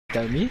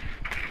Tell me?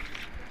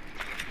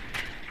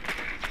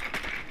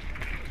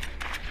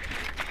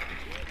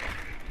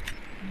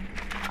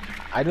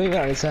 I don't even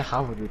understand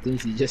half of the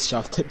things he just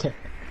shouted there.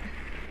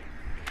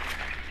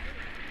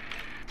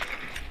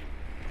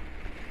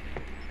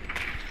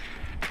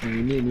 We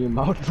need a new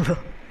mount, bro.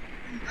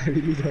 I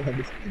really don't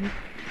understand.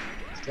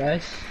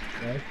 Slash.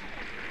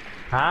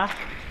 Huh?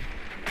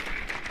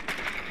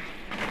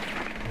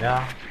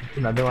 Yeah, it's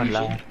another one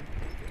lah.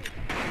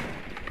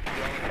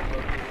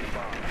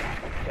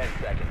 10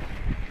 seconds.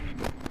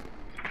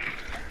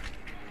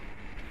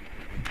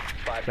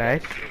 5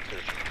 Clash?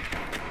 seconds.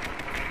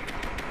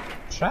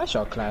 Trash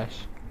or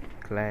clash?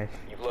 Clash.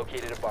 You've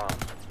located a bomb.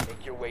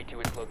 Make your way to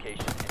its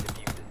location and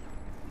defuse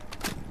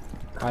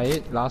it.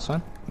 Alright, last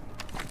one.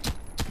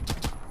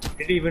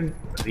 Did he even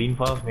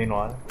reinforce main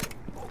wall?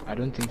 I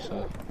don't think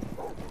so.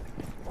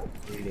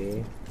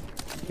 Really?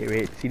 Okay,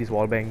 wait, see this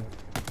wall bang.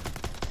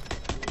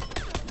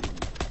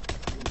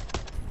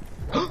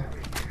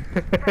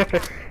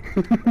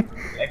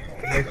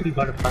 Actually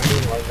got a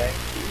fucking wall bang.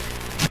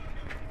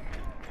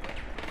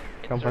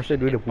 Come faster,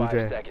 do the In 5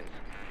 puja. seconds.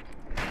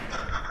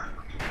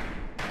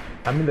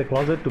 I'm in the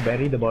closet to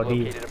bury the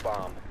body. Located a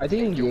bomb. I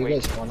think Make your Diego way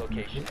is to its one.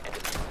 location and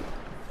defuse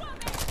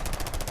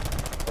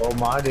it. Oh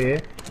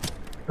Mare.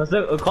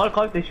 Call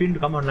Teshwin to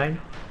come online.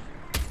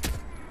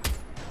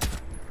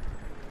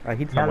 I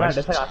hit Yeah, someone.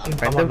 that's why asking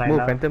come Phantom online. move,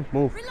 lah. Phantom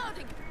move.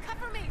 Reloading.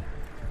 Cover me.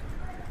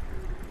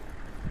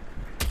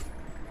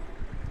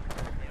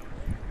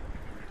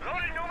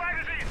 Loading new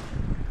magazine.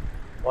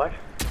 What?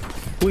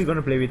 Who you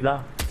gonna play with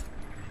lah?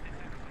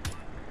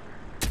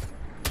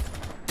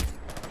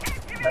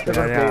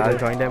 Yeah, I'll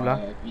join them lah.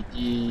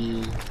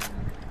 BT.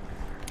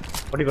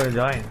 What are you gonna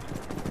join?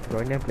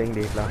 Join them playing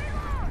late lah.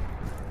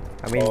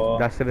 I mean, Oh.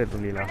 that's it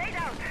only lah.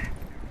 Yeah,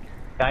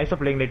 I saw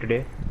playing late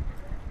today.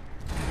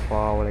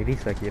 Wow, like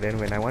this lah Kiran.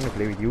 When I want to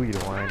play with you, you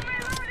don't want.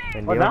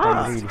 When Oh, they want nah. to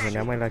play with you,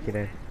 never mind lah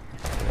Kiran.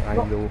 I'm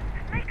low.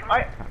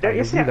 I There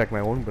love is you like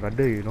my own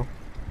brother, you know.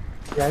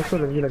 Yeah, I saw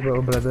you like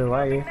your brother.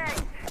 Why?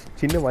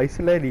 சின்ன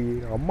வயசுல நீ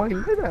அம்மா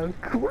இல்ல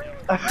uncle. What?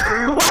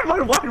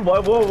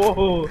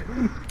 Whoa.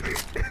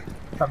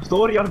 Some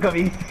story all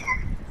coming.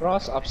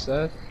 Cross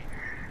upstairs.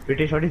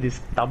 British, what is this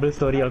double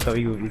story all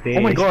coming?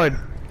 Oh my god.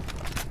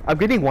 I'm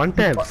getting one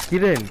taps,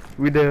 Kiran,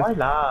 with the Why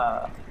lah?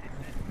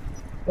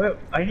 Well,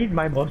 I need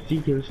my boss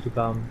G kills to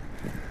come.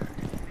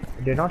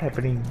 They're not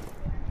happening.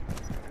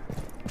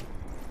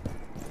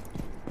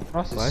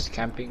 Cross is What?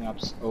 camping up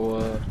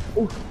over.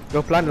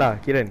 Go plant lah,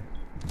 Kiran.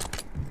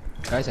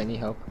 Guys, I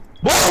need help.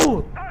 Whoa!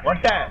 What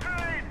that?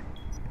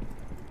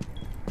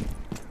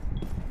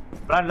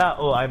 Run lah!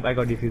 Oh, I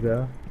got diffuser.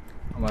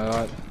 Oh my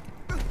god.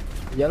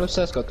 Yellow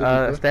stairs got two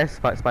people. Stairs,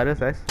 spider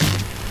stairs.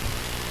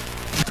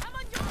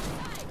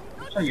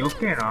 So you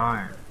okay,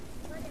 right?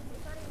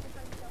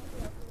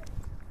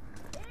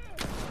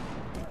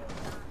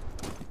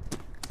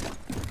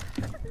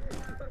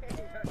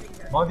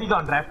 Mozzie's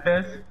on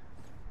rafters.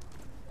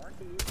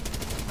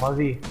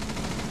 Mozzie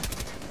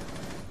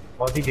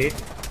dead.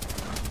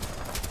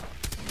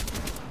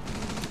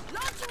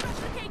 Launch a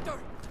replicator.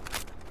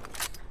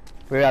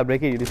 Wait, I'll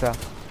break it, Yudhisa.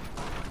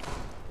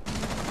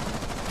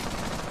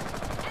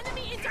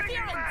 Enemy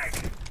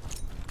interference.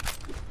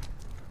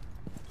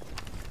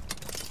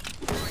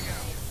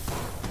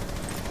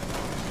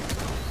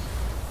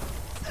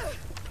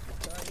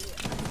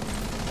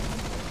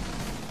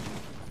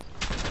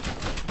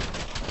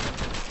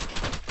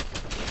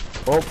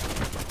 Oh,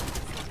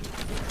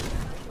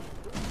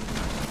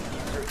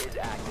 User is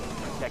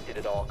active. Protected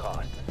at all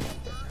costs.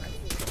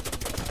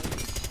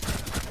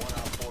 1 on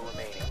 4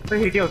 remaining. So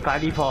hit your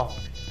Kali for.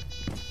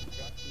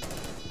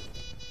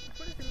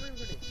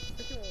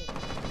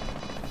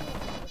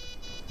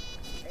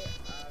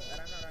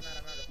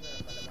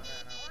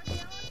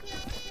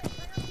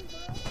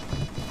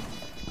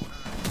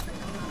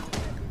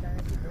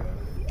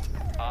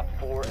 Op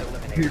 4 You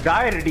eliminated.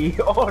 die already.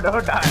 Oh,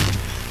 don't die.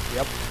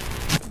 yep.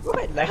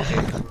 What? Like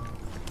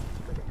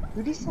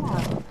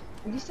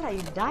Yudhishthira,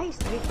 you die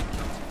straight.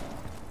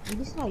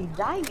 Yudhishthira, you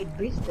die with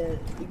blister.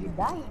 If you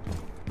die,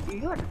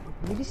 you're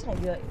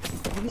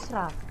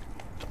Yudhishthira.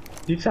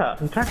 Lisa,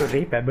 I'm trying to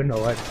rape Eben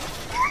or what?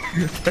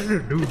 What trying to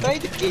do? Trying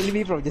to kill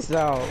me from just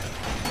now.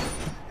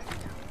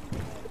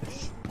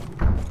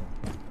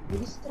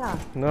 Yudhishthira.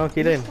 No,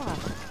 Kiran.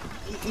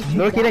 If you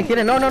No, die,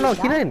 Kiran, no, you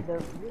Kiran.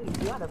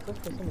 You are the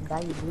first person to die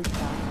with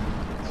Yudhishthira.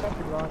 Swear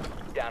to God.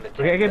 Down to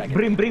 10 Okay,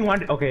 seconds. bring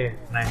one. Okay,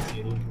 nice. 5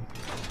 seconds.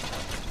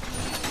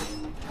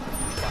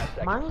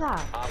 Manga.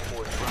 Op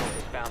 4 drone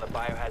has found the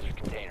biohazard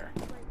container.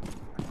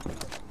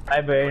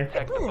 Hi, babe.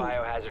 Protect the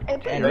biohazard Eh,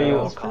 container Where at you?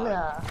 all it's full,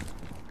 costs.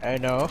 I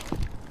know.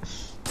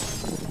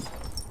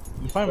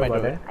 You find my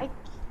What door? about Where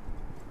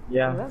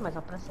Yeah. my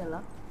suppressor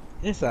lah?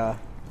 Yes, are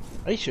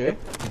you sure?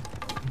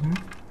 Mm-hmm.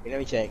 Okay, let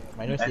me check.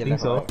 My nose I still think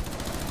so. alive.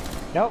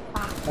 Nope.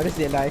 My nose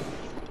still alive.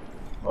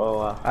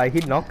 Oh, I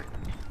hit knock.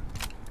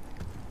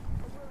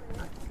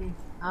 Okay.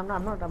 I'm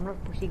not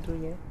pushing through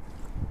here.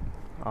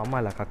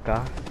 ஆமால கக்கா.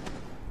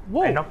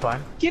 Whoa! I knocked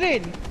one.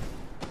 Kiran!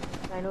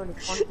 I know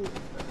it's funky.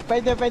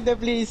 Find them,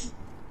 please.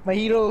 My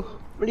hero,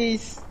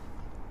 please.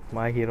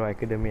 My Hero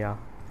Academia.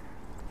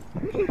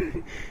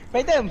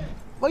 Fight them.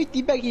 Why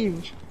teabag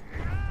him?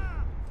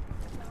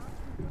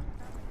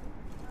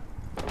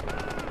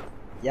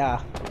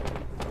 Yeah.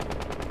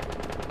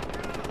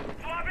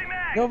 Swapping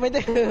mag! No, fight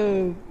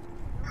them.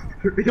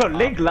 Yo,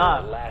 Link The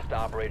lah. last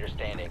operator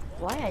standing.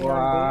 Why are you all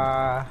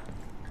Wah.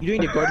 You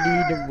doing the godly,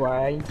 the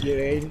wine,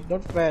 Jane.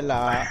 Not fair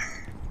lah.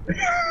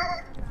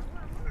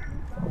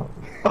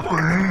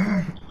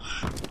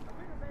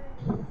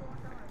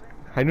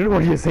 I don't know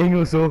what you're saying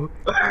also.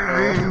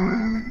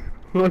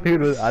 What you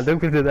do? I don't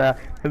feel that.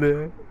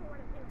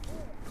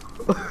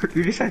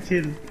 You just are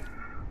chill.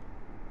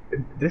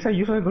 This is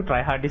usually go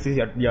try hard. This is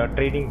your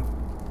training.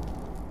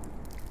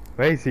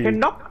 Where is he? Can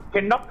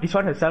knock this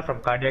one herself from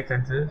cardiac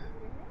senses.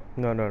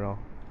 No, no, no.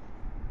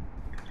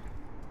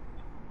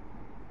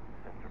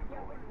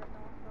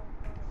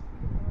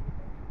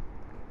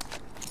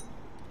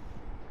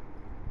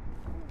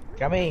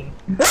 Coming.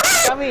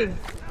 Coming.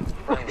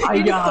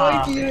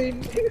 Ayah.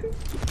 Jane.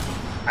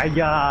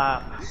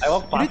 Ayah. I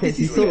walked past You him. did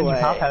He's so still in well.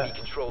 half Enemy health.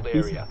 controlled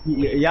area.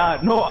 Yeah,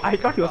 no, I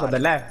thought he was on the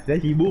left. Then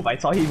he moved. I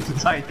saw him,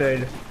 so I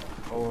turned.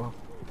 Oh.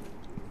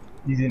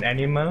 He's in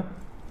animal.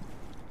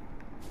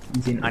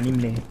 He's in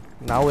anime.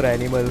 Now we're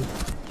animal.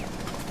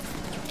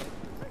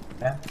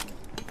 Yeah.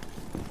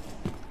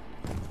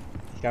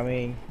 He's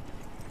coming.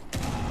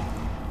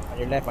 On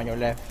your left, on your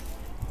left.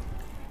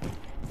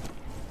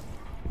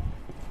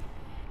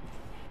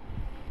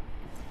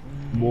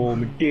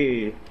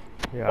 Momte.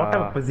 Yeah. What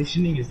type of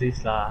positioning is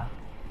this lah?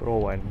 Pro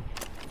one.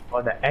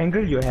 Oh, the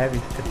angle you have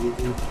is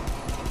crazy.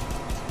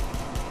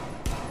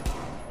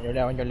 On your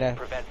left, on your left.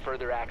 Prevent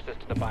further access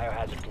to the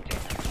biohazard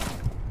container.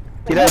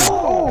 Kiran!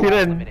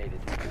 Kiran! Eliminated.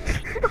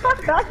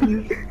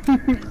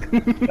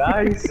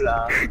 Nice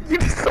lah.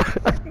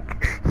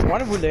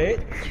 One bullet.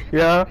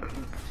 Yeah.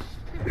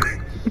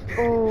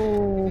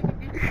 Oh.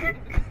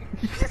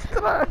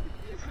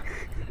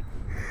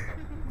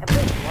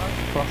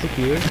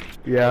 Prosecute.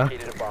 Yeah.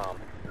 Located a bomb.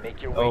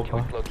 Make your way to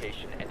its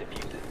location and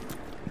defuse it.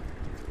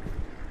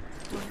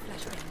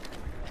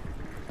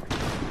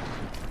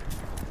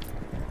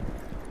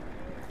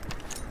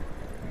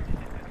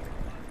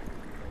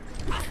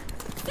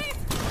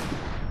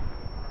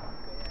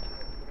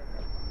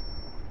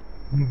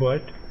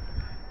 But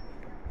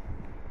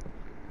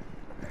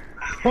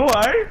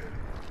why?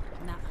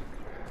 Nah.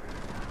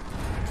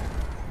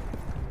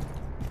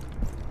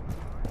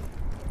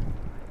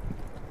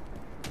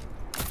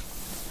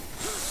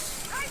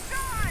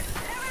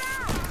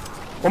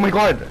 Oh my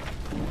god!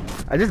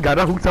 I just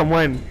gotta hook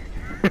someone.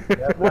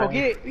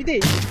 Okay, we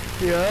did.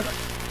 Yeah.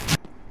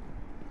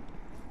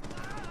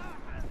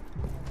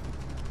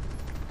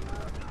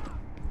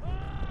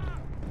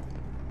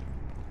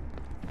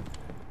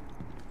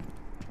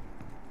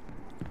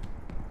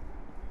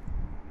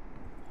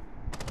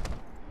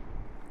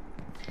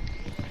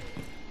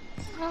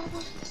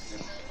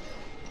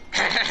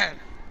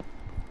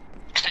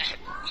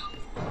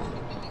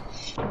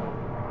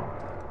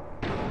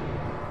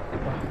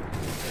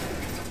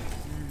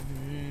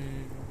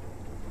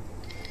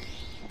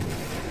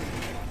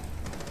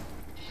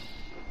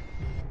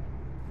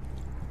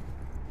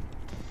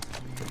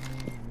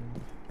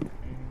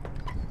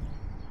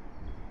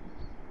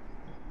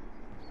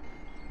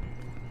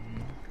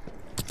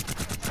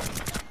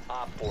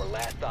 Op 4,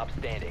 last stop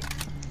standing.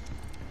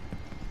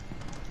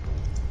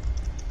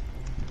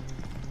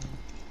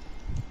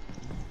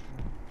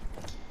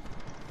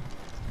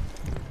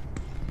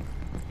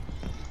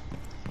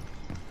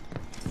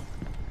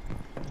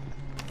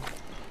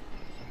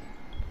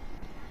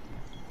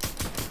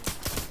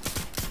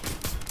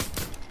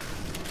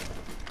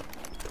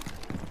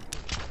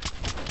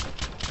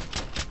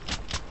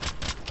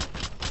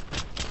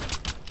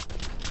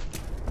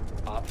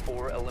 Op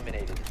 4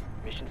 eliminated.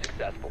 Mission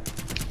successful.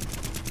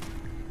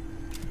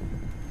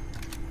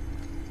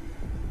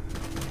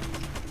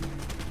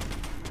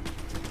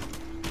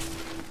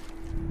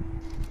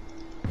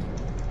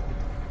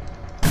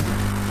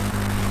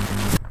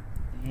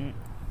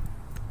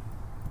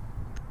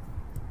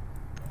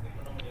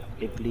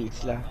 It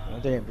bleeds lah.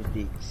 Macam yang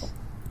bleeds.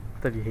 I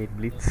thought you hate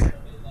Blitz.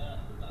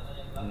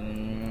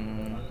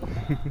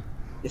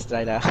 Just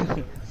try lah.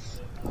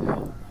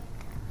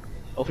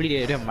 Hopefully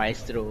they don't have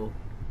Maestro.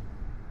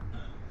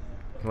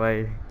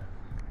 Why?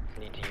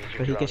 Need to use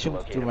So he your can drone to shoot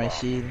locate through a my bomb.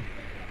 shield.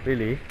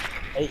 Really?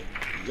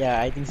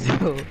 Yeah, I think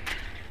so.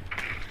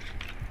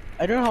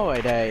 I don't know how I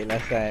died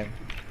last time.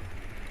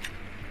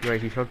 Right,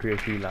 he shot to your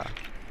shield lah.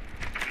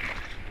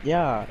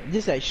 Yeah,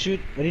 just like shoot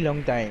very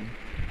long time.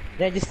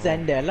 Then I just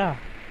stand there lah.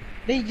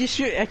 Then you just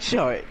shoot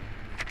headshot.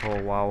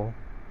 Oh wow.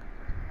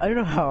 I don't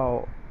know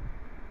how.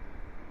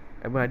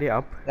 Are they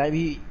up? Like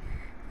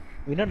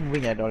we're not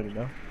moving at all, you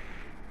know.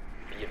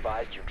 Be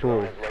advised your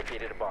drone Oh. has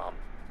located a bomb.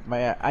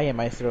 I and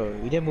Maestro,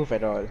 we didn't move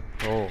at all.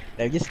 Oh.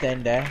 Like we just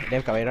stand there, they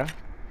have camera.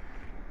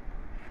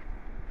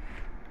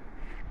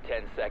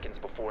 10 seconds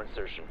before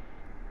insertion.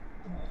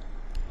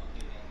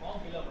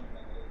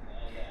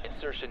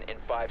 Insertion in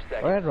 5 Why are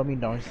seconds. roaming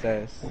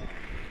downstairs?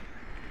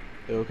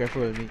 So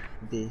careful with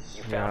this.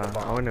 You found a Yeah,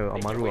 bomb. I wanna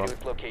Make your Amaru way up. to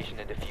its location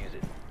and defuse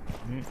it.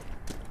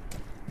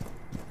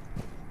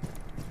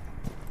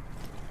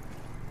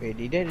 Wait,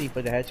 did they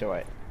reaper the hatch or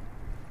what?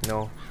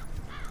 No.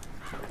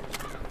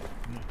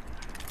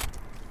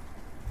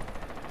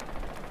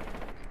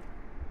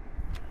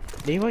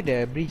 They were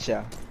the bridge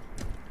ah.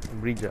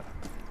 Bridge.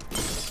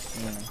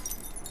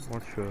 Hmm.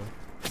 Not sure.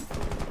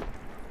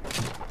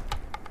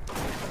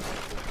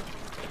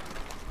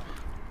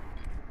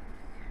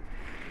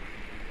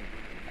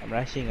 I'm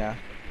rushing ah.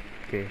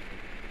 Okay.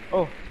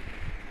 Oh,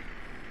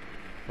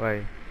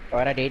 Why?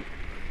 Aura dead.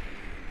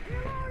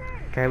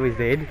 Cav is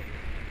dead?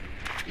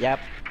 Yup.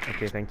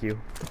 Okay, thank you.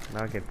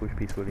 Now I can push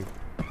peacefully.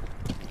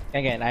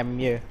 Again, I'm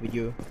here with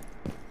you.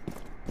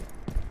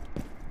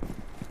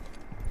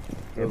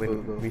 Go, Kevin,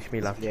 go, go. wish me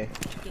It's luck. clear.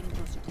 Getting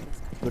closer to this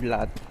guy. Good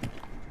luck.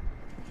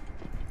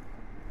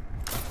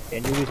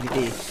 Can you use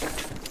BT?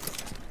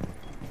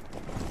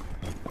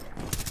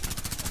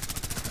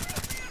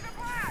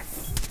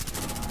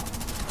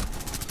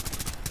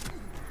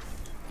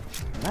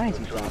 Nice,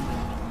 BT.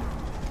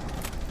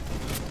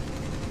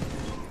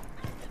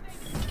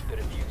 The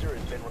diffuser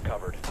has been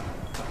recovered.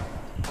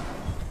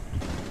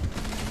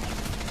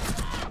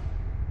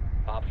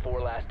 Op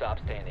 4 last stop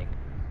standing.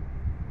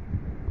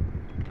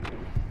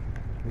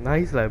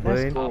 Nice, like,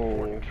 Let's Brian. go. Op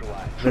 4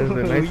 neutralized. That's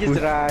a nice We just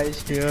push.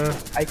 rush. Yeah.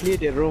 I cleared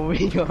the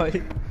roaming on.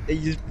 They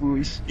just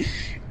push.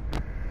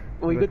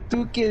 Oh, we got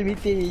 2 kills,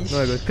 BT.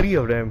 No, I got 3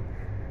 of them.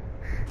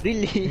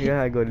 Really?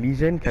 Yeah, I got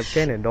Legion,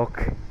 Captain, and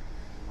Doc.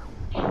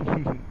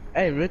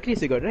 Hey,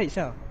 Reckless, I got right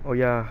now. Oh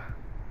yeah.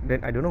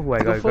 Then I don't know who I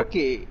I got. got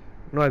 4K.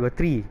 No, I got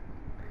 3.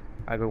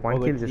 I got 1 Oh,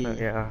 kill got just now.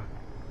 three. Yeah.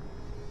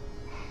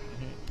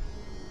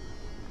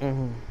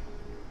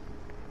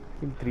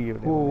 Kill 3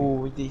 of them.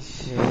 Oh,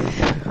 this.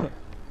 Yeah.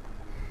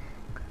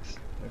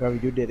 Can we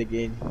do that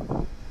again?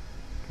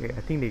 Okay, I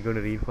think they're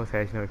gonna reinforce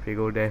Ash now if we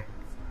go there.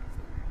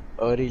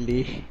 Oh,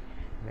 really?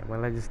 Yeah, well,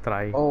 let's just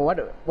try. Oh,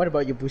 what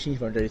about you pushing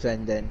from the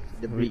side then?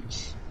 The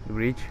bridge. The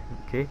bridge,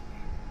 okay.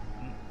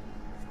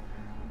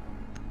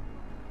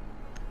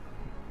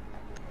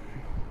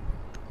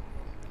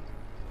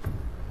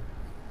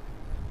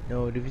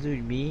 No, diffuser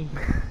with me.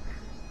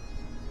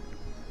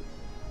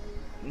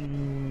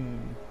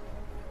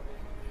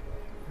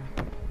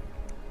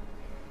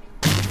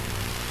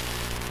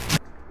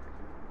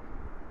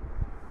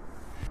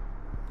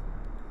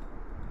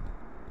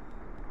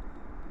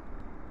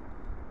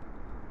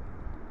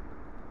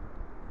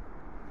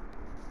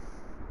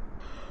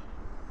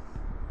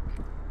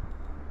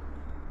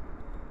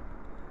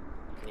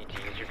 Need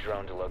to use your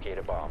drone to locate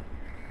a bomb.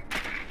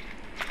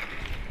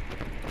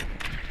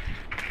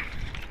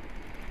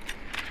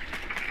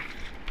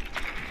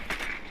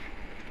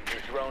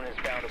 Your drone has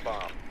found a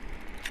bomb.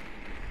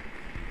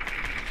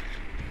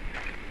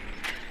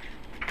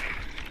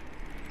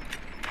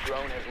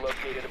 Drone has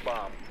located a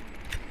bomb.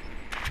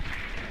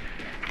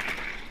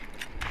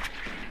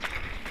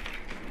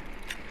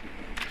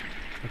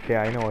 Okay,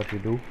 I know what to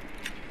do.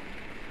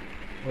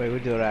 Wait,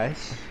 with the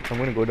rush. I'm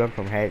gonna go down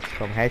from hatch.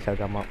 From hatch, I'll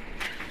come up.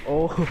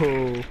 Oh.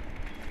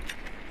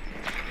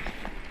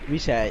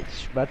 Which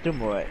hatch?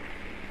 Bathroom or what?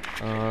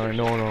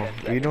 No.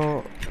 You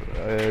know,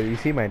 you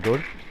see my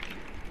drone?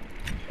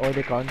 Oh,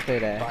 the counter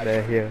there.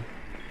 They're here.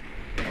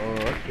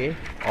 Oh, okay.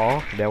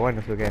 Or that one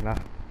also can lah.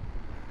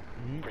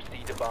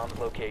 Proceed to bomb's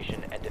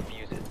location and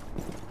defuse it.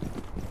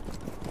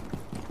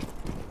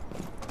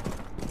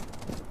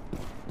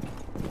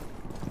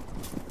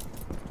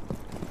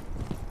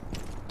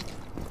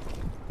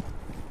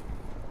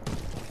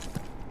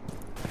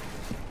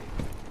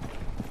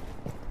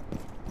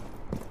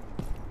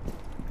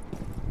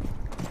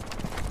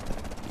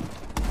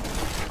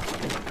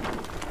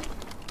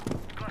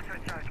 Cluster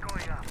charge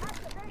going up.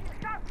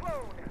 Activating shot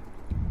drone.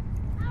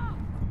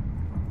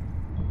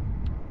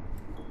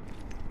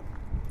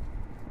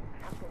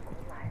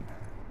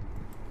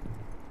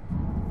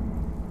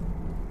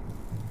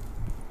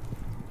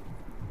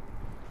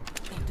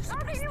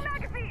 Loading new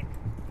magazine.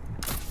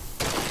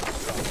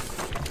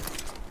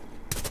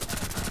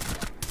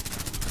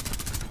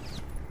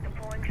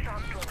 Deploying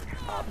shot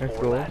drone. Op Let's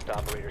 4 go. last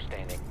operator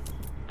standing.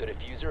 The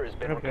diffuser has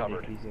been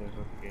recovered.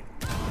 Okay.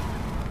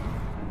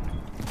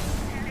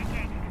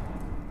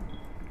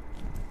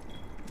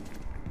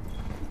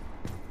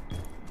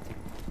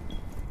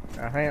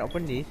 Hey,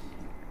 open this.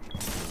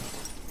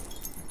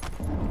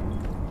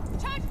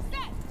 Charge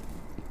set.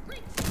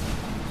 Reach.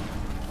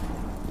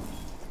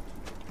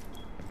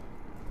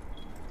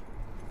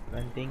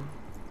 Planting.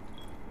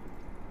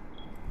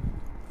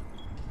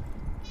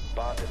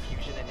 Bomb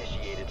diffusion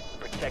initiated.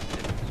 Protect the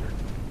diffuser.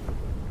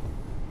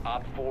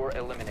 Op 4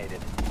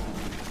 eliminated.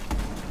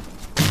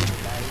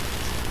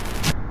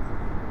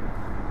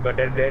 But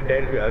then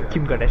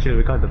Kim Kardashian will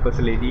become the first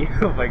lady.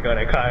 Oh my god,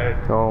 I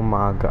can't. Oh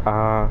my god.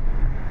 Oh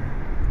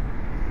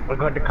my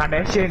god, the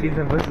Kardashian is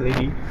the first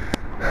lady.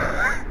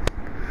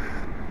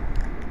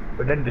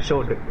 But then the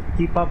show,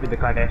 keep up with the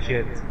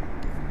Kardashians.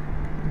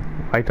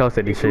 White House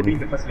She will be edition.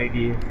 the first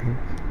lady.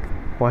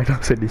 White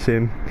House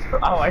edition.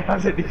 Oh, White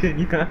House edition,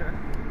 yeah.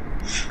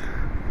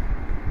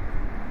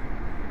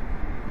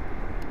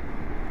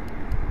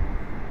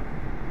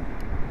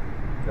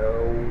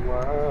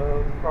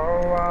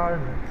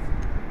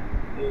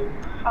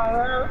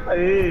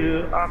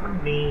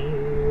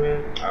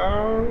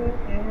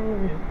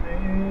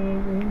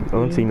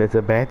 Don't sing, that's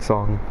a bad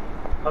song.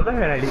 Sometimes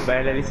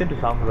when I listen to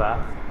songs,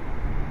 have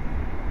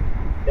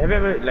you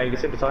ever like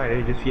listened to songs and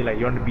you just feel like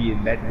you want to be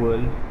in that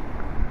world?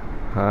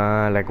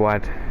 Like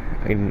what?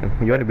 You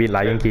want to be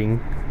Lion King?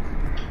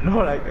 No,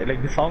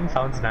 like the song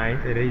sounds nice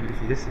and then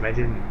you just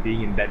imagine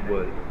being in that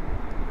world.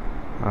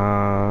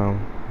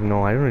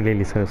 No, I don't really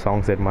listen to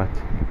songs that much.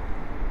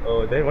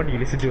 Oh, then what do you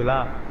listen to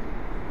lah?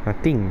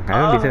 Nothing. I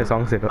don't listen to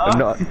songs that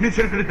no. You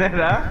listen to that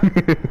lah?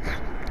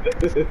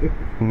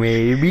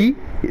 Maybe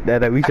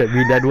that I wish I'd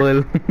be in that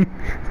world.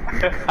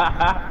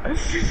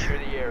 Secure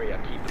the area.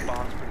 Keep the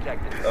bombs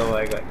protected. Oh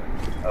my god.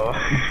 Oh.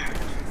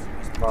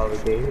 Wow,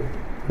 okay.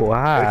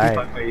 Why?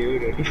 Fun for you,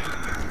 dirty.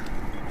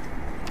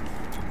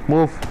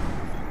 Move.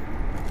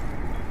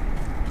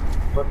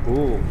 What?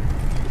 Ooh.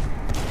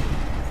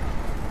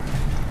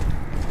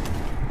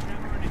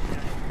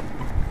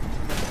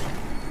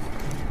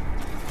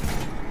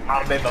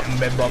 Or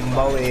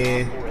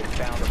has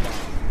found a bomb.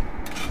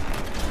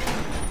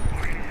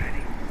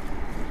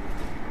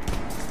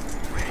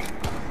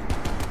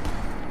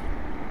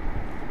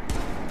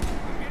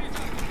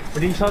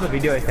 But you saw the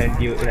video I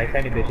sent you, I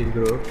sent in the shit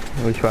group.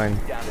 Which one?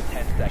 Down to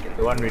 10 seconds.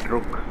 The one with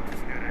Rook.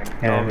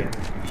 No.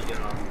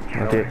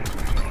 Okay.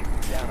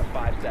 Down to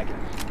 5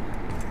 seconds.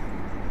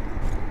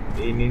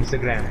 In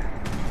Instagram.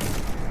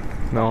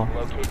 No.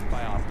 Located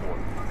by Op 4.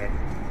 Okay.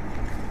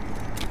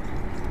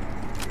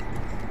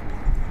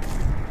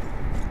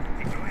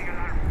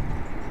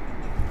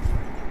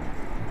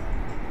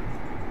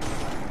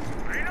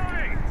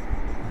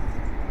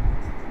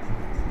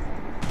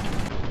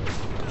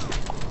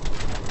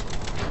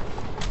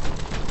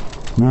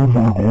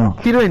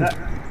 Kiran!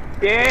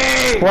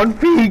 Yay! One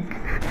peak!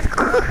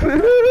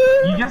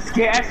 You just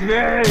scared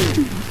me!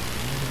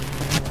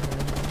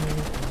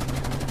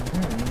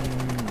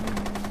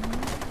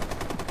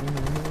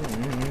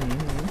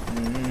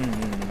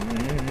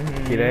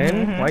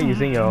 Kiran, why are you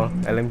using your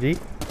LMG?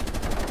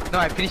 No,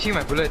 I'm finishing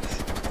my bullets.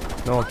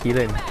 No,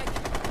 Kiran.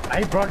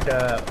 I brought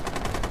the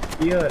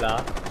spear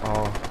lah.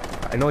 Oh,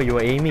 I know you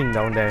were aiming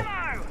down there.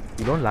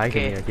 You don't lie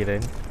Okay. to me,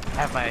 Kiran.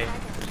 I have my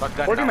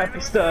shotgun Holding now. my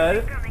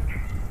pistol.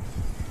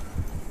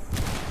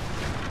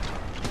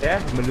 Yeah,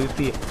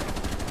 Malusi.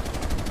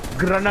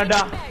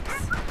 Granada.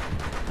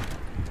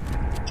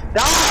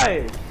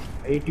 Die!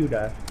 I hate you,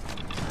 da.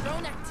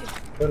 Drone active.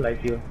 Don't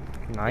like you.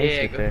 Nice,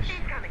 Yeah, Ritesh.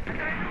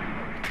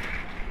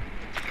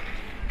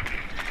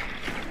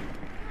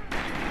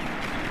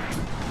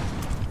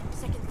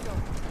 Second floor.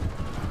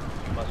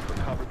 You must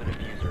recover the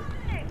diffuser.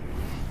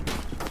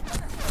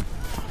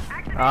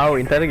 Ow,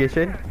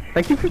 interrogation.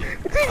 Thank you.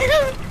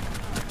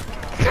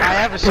 I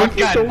have a Thank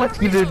you so shotgun. much,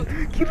 Kiran.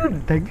 Kiran,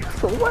 thank you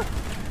so much.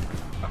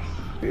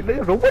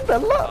 ரொம்ப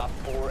நல்லா. Op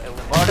 4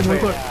 Oh my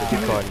eliminated. god.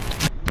 Bitcoin.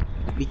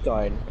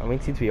 Bitcoin. I mean,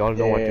 since we all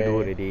know what to do Yeah.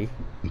 already.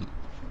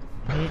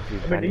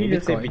 But did you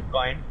just say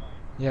Bitcoin?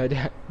 Yeah,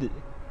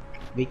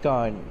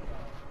 Bitcoin.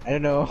 I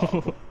don't know.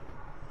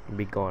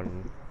 Bitcoin.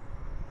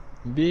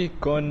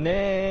 Bitcoin.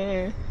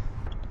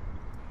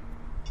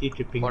 Cheat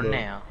tripping.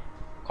 കൊന്നയാ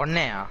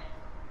കൊന്നയാ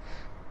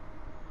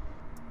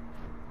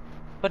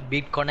But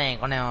beat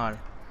കൊന്നയാ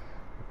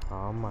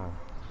ஆமா.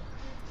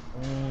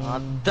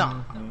 அதான்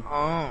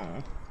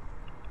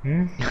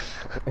Hmm?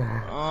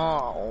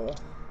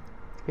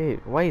 Hey,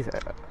 why is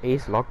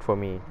Ace locked for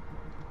me?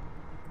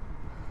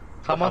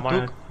 Someone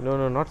took. No,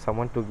 not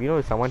someone took. You know,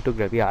 someone took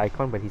the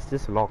icon, but he's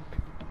just locked.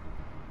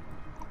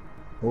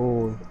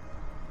 Oh.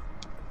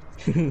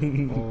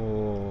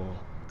 Oh.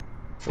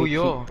 Hey,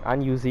 Fuyo.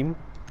 Unuse him.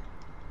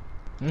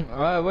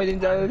 Why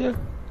didn't I tell you?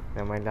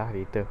 Never mind lah,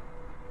 later.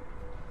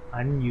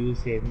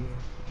 Unuse him.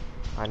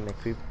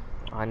 Unequip.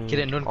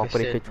 Kiran, don't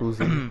Operator question.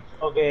 choosing.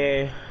 Okay.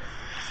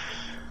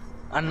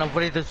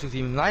 Unoperated to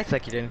him. Nice,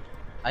 Kiran.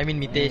 I mean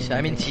Mitesh. I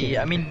mean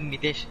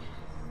Mitesh.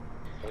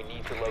 We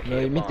need to locate No,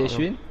 a you mean bomb.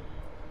 Teshwin?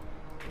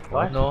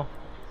 What? No.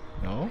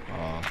 No?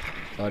 Oh.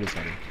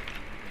 Sorry.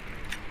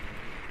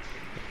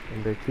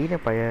 இந்த சீன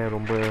பையன்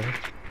ரொம்ப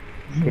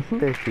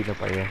கெட்ட சீன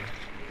பையன்.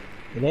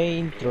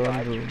 Rain throne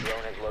Advise your room.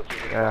 drone has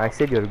located a I bomb.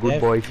 said you're a good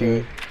boy, see.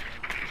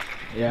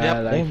 Yeah, Yep.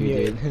 like you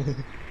Damn did.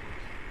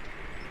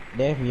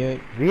 Damn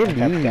mute. Really?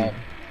 Captain.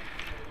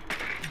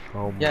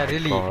 Oh Yeah, my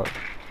really. God.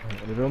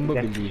 Rumba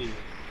That's belief.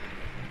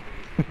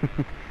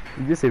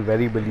 You just say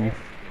very belief.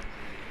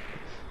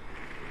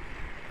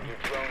 Your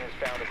drone has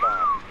found a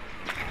bomb.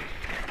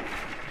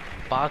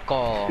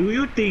 Paco. Do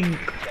you think? 10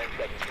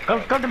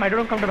 seconds. Come to my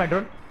drone. Come to my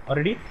drone.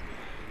 Already?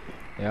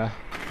 Yeah.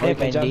 Hey, You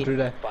can jump Bendy. through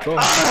there. Go.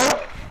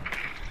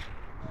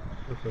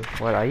 Okay.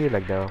 What are you,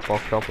 like the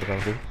pork chop or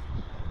something?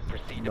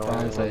 Proceed to No,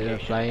 bomb it's like a location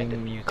and flying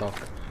defuse it. cock.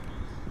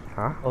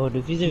 Huh? Oh,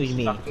 diffuser with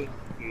me. Okay.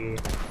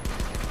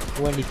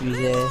 One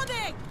diffuser.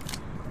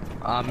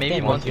 Maybe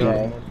Then Monsieur.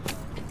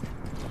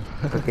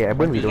 guy. Okay,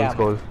 Eben, we don't Yeah.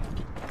 scold.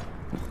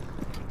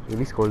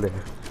 We scold them.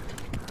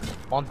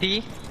 Monty.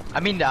 I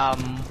mean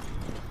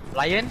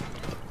Lion.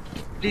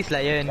 Please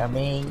Lion.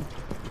 Coming.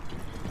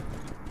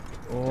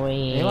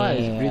 Anyone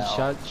is bridge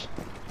charge?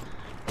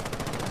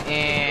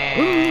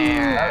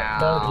 That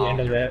was the end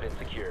of that. Been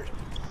secured.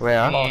 Where?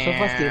 Ah? Oh, so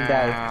first team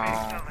die.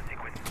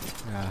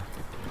 Yeah.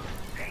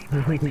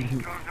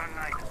 Drones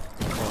online.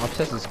 Oh,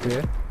 upstairs is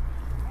clear.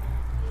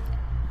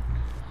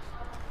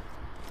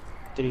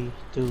 3,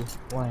 2,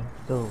 1,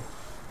 go.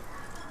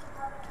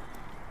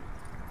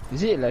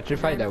 Is it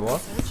electrified that wall?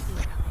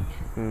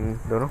 Don't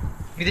know.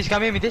 Mitesh,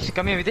 come here,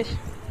 Mitesh.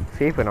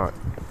 Safe or not?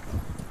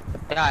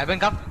 Yeah, Evan,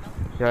 come.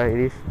 Yeah, it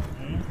is.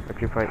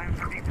 Electrified.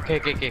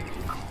 Okay.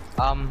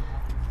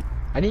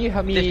 I need you to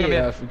help Just come me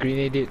here.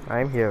 grenade it.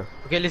 I'm here.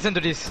 Okay, listen to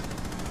this.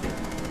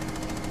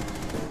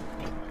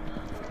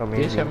 Come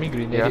Please help me in.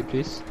 grenade Yeah. it,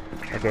 please.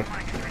 Okay.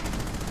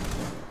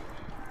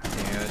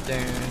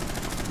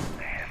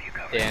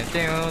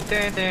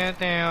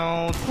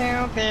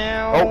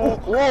 Oh,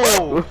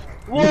 whoa!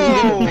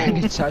 Whoa!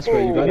 Bandit charge, bro.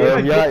 You got Yeah,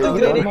 it.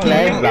 yeah,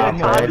 planned lah,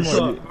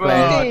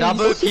 Bro,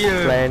 double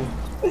kill.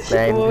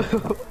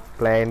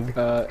 Planned.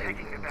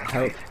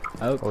 Help.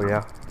 Oh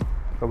yeah.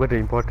 Forgot the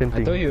important I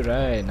thing. told you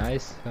right.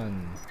 Nice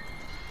one.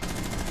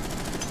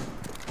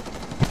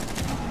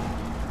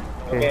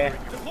 Okay.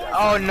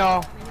 Oh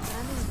no!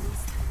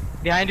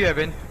 Behind you,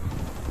 Evan.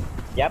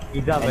 Yep.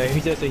 He's up, And eh?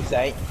 he's also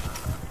inside.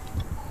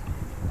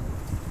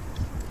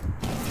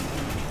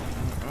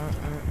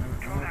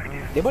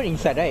 They both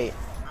inside, right?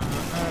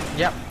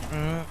 Yep.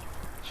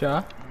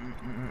 Sure.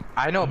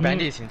 I know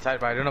Bandit is inside,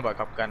 but I don't know about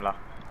Kapkan lah.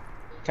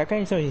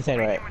 Kakan is also inside,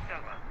 right?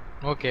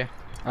 Okay.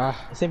 Ah,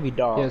 Same with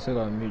dog. he also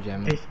got a mute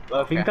jammer. Hey,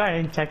 Finka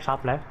and check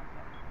sharp left.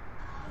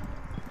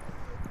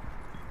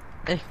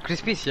 Hey,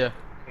 Crispy's here.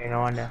 Okay,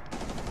 no one there.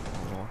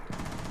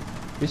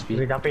 Crispy.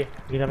 We jumping.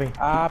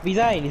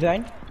 Pizza in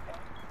design.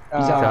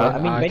 Pizza, I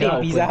mean, I Bandit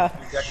cannot pizza.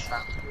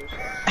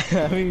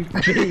 I mean,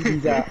 Bandit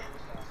pizza.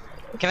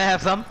 Can I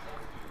have some?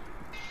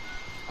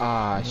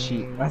 Ah,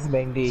 shit. Mas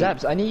Bandit.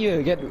 Zaps, I need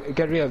you to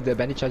get rid of the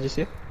bandit charges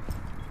here.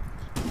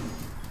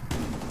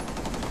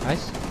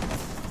 Nice.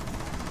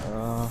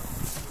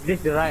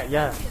 This is right,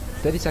 yeah.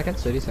 30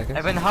 seconds.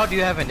 Evan, how do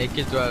you have an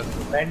AK-12?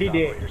 Randy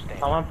day.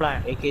 Someone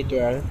plan.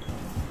 AK-12.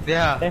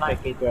 Yeah. That's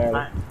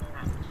AK-12.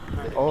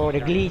 Oh,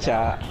 the glitch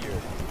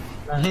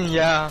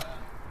Yeah.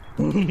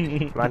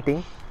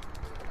 Planting.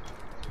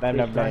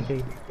 Blind.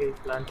 Planting.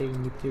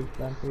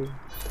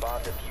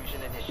 Bomb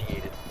diffusion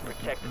initiated.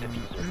 Protect the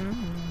diffuser.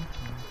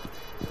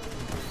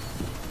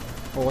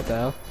 Oh, what the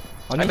hell?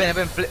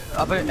 Evan,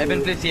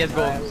 play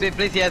CSGO.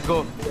 Play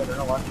CSGO.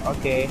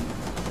 Okay.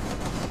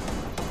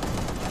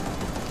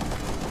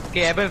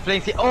 Okay, Evan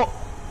playing CS. Oh!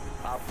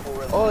 Op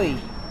 4 Oi.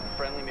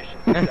 friendly mission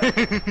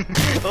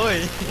success.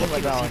 Oi! Oh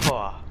my god.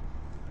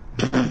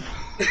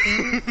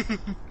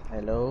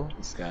 Hello.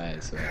 This guy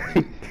is.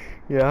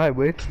 Yeah, I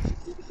wait.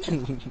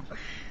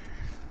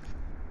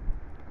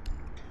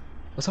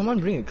 Oh, someone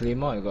bring a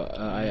claymore.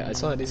 I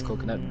saw this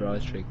coconut bra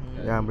trick.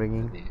 Yeah, I'm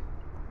bringing.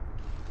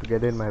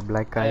 Together in my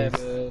black eyes.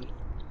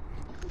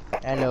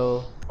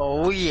 Hello.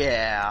 Oh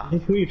yeah!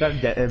 Who you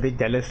felt a bit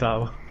jealous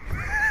now?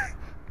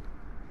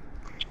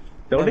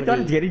 The only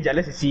one getting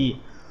jealous is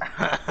she.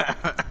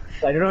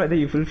 So I don't know whether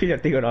you fulfill your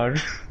thing or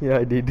not. Yeah,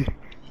 I did.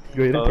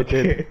 Go irritated.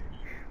 Okay.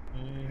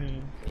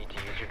 Need to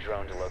use your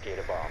drone to locate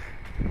a bomb.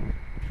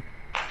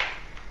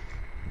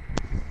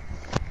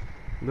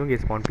 Don't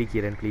get spawn peek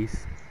here,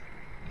 please.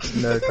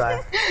 No,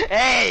 try.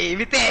 Hey,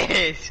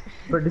 Mitesh!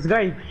 But this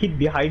guy hit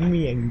behind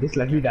me and just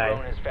let me Drone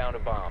die. has found a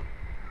bomb.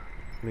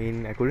 I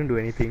mean, I couldn't do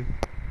anything.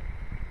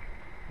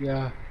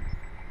 Yeah.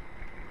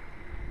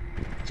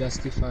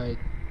 Justified.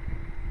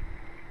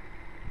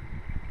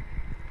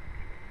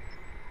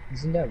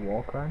 Isn't that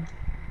war crime?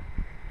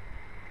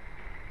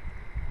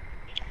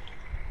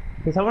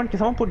 Can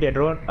someone put their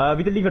drone?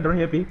 We can leave a drone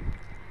here, please.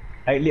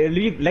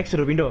 Leave next to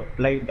the window,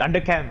 like under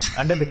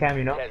the cam,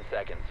 you know. 10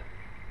 seconds.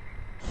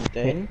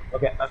 Then,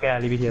 Okay,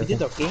 I'll leave it here. is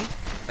it okay?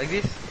 Like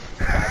this?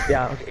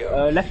 Yeah.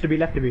 Left to be.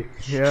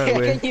 Yeah, I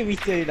wait. can hear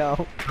Mr.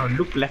 now. No,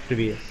 look left to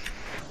be. You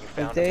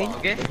found a Okay. bomb.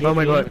 Okay? Oh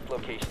my god.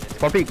 Location is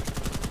Spawn peek.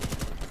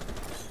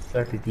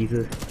 That's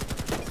Jesus.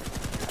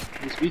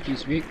 He's weak.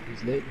 He's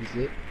late.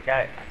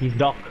 Yeah, he's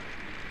doc.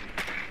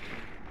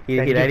 He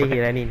ran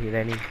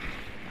in.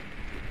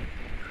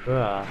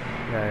 Uh,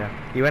 Yeah.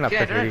 He went Okay,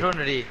 I upstairs don't have already. drone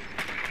already.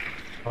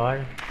 what?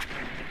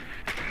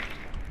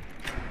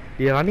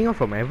 He's running off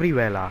from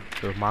everywhere lah.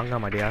 So manga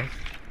Madias.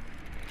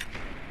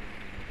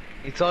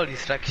 It's all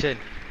distraction.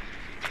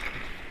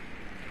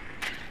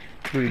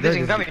 Dude,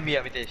 Mitesh, come with me,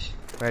 Mitesh.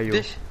 Where are you?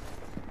 Mitesh,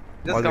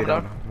 just All the come way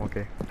down.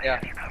 Okay.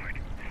 Yeah.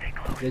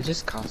 They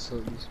just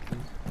castled this place.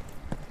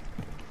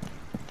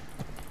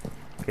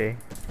 Okay.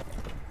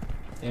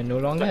 They're no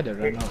longer at the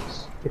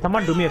runouts. Can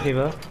someone do me a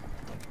favor?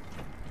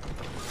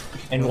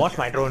 And watch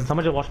my drone.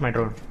 Someone just watch my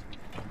drone.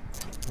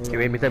 Okay,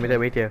 wait, Mr.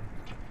 Wait here.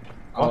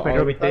 Watch my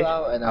drone, pull Mitesh.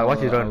 out and I'll watch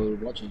his I run. will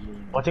watch his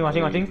run.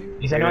 Watching.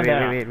 Is anyone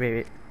there?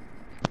 Wait.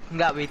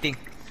 Yeah, waiting.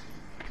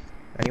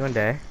 Anyone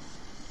there?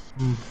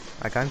 Hmm.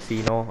 I can't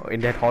see, no. In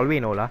that hallway,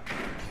 no lah.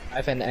 I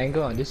have an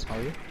angle on this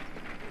hallway.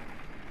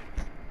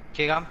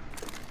 Okay, come.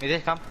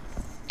 Mitesh, come.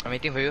 I'm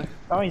waiting for you.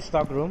 Now in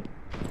stock room.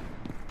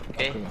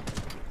 Okay.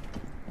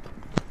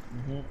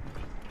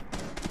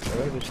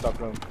 Where's the stock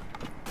room?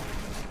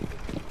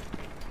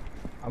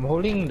 I'm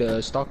holding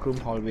the stock room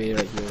hallway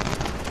right here.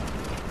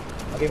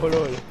 Okay, hold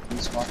on.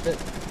 He's spotted.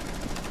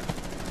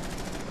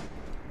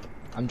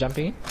 I'm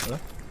jumping in. Hello?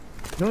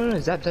 No,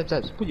 zap.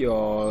 Put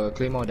your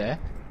claymore there.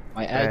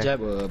 My air Where? jab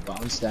will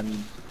bounce them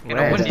in.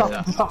 Where?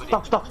 Stop.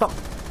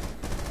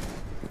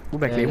 Put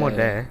my Yeah, claymore yeah.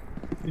 there.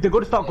 You go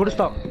to stop.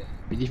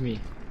 Believe me.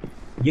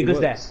 Jaeger's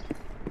It there. works,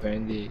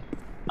 apparently.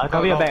 I'll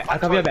cover your back.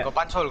 Go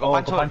punch hole, go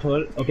punch hole. Punch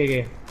hole.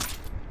 Okay.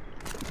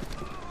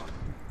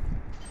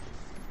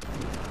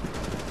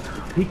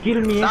 He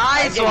killed me.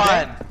 Nice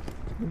one!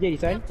 Jadi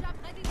son. Trap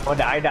ready. Oh,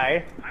 I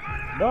died.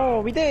 No,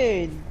 we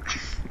did.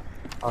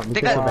 Oh,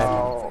 Take a- bad.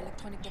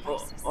 Electronic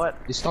devices. What?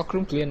 Is stock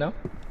room clear now?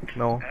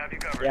 No. Have you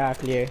covered? Yeah,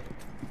 clear.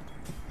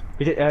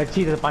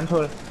 Cheese is a punch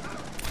hole.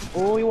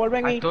 Oh, you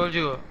wallbang I me. told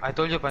you punch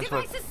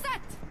hole. Device is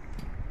set.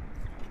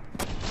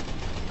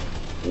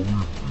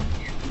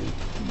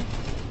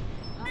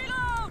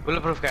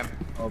 Bulletproof cam.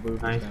 Oh,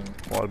 bulletproof Nice.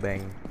 ammo. Wall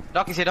bang.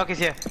 Doc is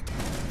here.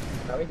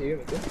 Coming to you,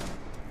 Mr.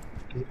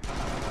 You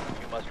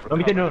must No,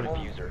 we can recover know. the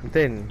diffuser.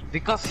 Then,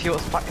 Because he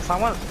was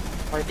someone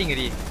fighting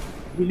already.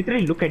 He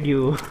literally look at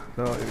you.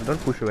 no,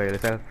 don't push away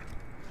yourself.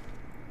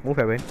 Move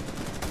away.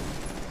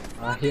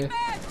 Here.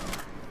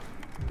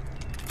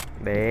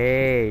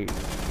 டேய்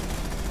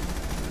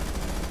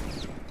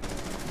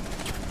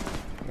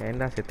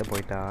ஏன்டா செத்து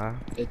போயிட்டா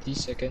 30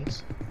 seconds.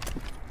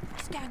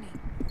 Scanning.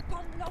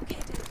 Bomb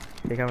located.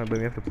 Hey, come on, we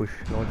have to push,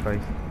 no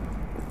choice.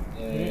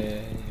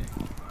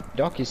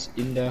 Doc is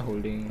in there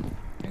holding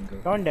angle.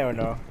 Down there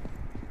no.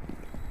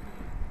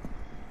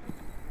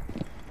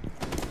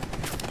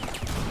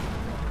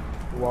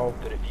 Wow.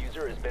 The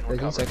diffuser has been 13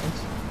 recovered.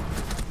 seconds.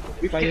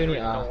 The Fire diffuser unit,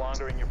 is no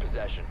longer in your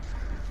possession.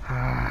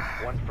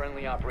 One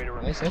friendly operator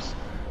Nice, remains. nice.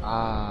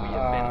 We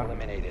have been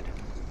eliminated.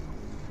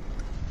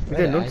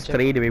 Mitten, don't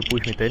straight away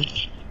push, Mitten.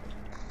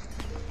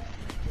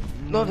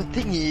 No, the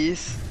thing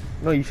is,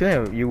 No, you should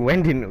have, you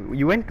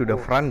went to the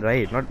front,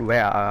 right? Not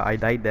where I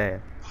died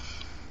there.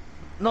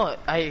 no,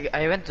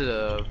 I went to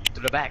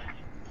the back.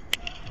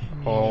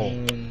 Oh.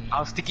 I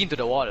was sticking to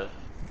the wall.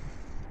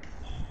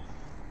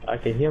 I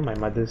can hear my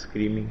mother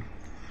screaming.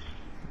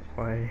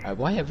 Why?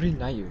 Why every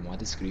night your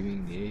mother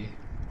screaming, eh?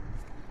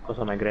 Because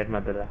of my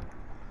grandmother. lah.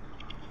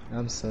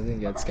 I'm starting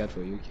to get scared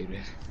for you, kid.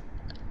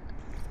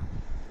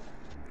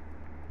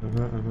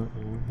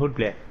 Who'd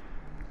play?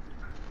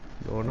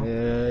 Don't know.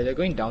 They're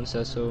going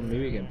downstairs, so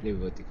maybe we can play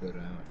vertical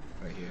round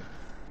right here.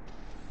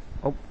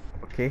 Oh,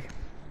 okay.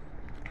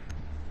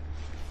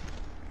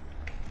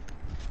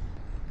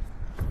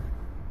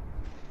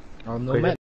 No matter.